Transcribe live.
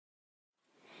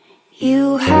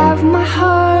You have my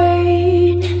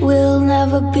heart, we'll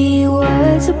never be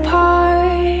worlds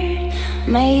apart.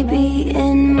 Maybe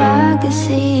in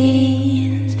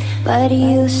magazines, but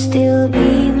you'll still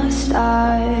be my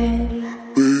star.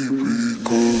 Baby,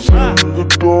 'cause in the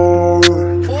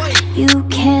dark you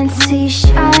can't see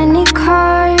shiny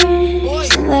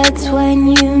cars, and that's when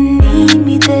you need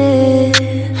me there.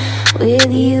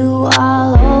 With you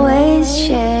I'll always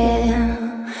share.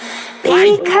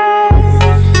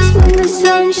 Because when the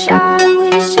sun shines, we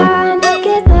shine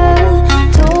together.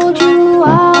 Told you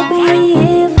I'll be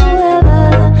here forever.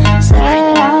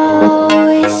 Said I'll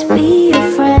always be your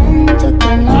friend. Took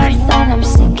an oath and I'm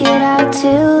sticking it out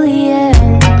till the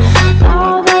end.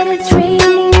 Now that it's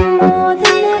raining more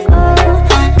than ever,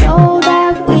 know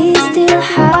that we still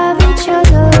have each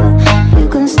other. You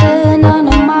can stand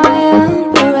under my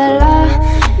umbrella,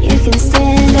 you can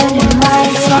stand under my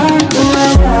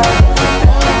umbrella.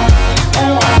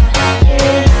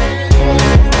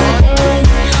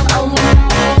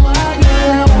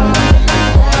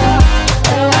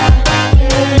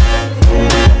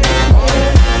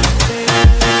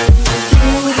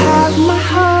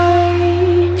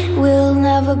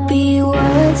 Be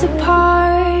worlds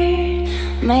apart,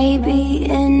 maybe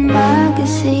in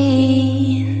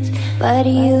magazines, but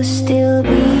you'll still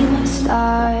be my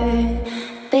star.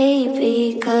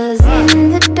 Baby, 'cause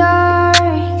in the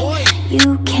dark you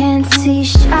can't see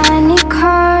shiny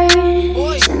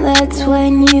cars, and that's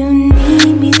when you